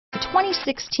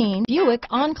2016 Buick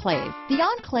Enclave. The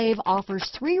Enclave offers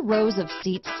 3 rows of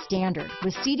seats standard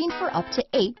with seating for up to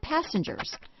 8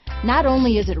 passengers. Not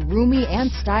only is it roomy and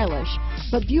stylish,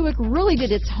 but Buick really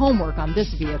did its homework on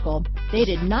this vehicle. They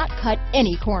did not cut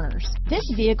any corners. This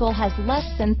vehicle has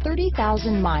less than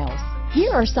 30,000 miles.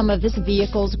 Here are some of this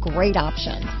vehicle's great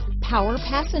options: power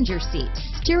passenger seat,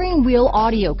 steering wheel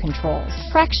audio controls,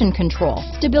 traction control,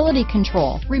 stability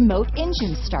control, remote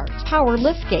engine start, power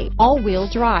liftgate, all-wheel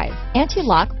drive,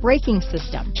 anti-lock braking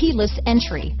system, keyless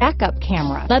entry, backup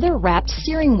camera, leather-wrapped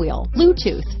steering wheel,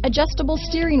 Bluetooth, adjustable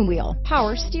steering wheel,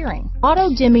 power steering,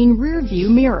 auto-dimming rear-view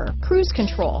mirror, cruise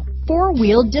control,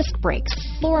 4-wheel disc brakes,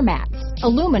 floor mats,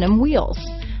 aluminum wheels.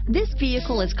 This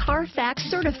vehicle is Carfax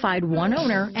certified one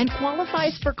owner and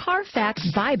qualifies for Carfax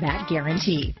buyback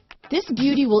guarantee. This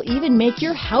beauty will even make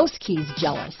your house keys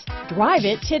jealous. Drive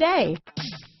it today.